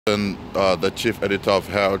The chief editor of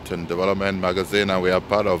Health and Development magazine, and we are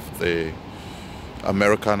part of the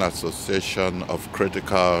American Association of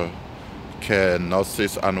Critical Care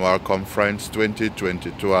Nurses Annual Conference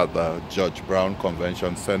 2022 at the George Brown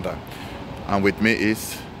Convention Center. And with me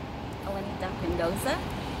is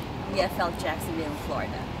EFL Jacksonville,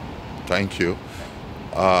 Florida. Thank you.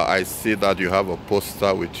 I see that you have a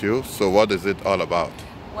poster with you. So what is it all about?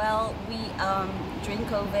 Well, we during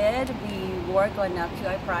COVID, we work on a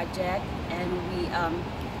QI project, and we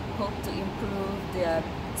hope to improve the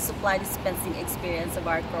supply dispensing experience of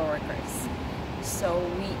our coworkers. So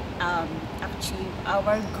we achieve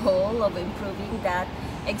our goal of improving that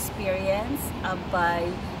experience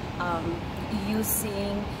by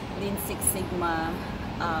using Lean Six Sigma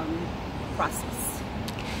process.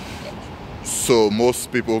 So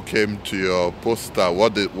most people came to your poster.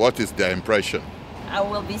 What is their impression? I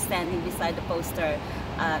will be standing beside the poster.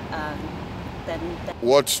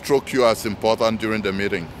 What struck you as important during the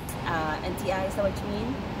meeting? NTI, is that what you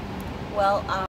mean? Well,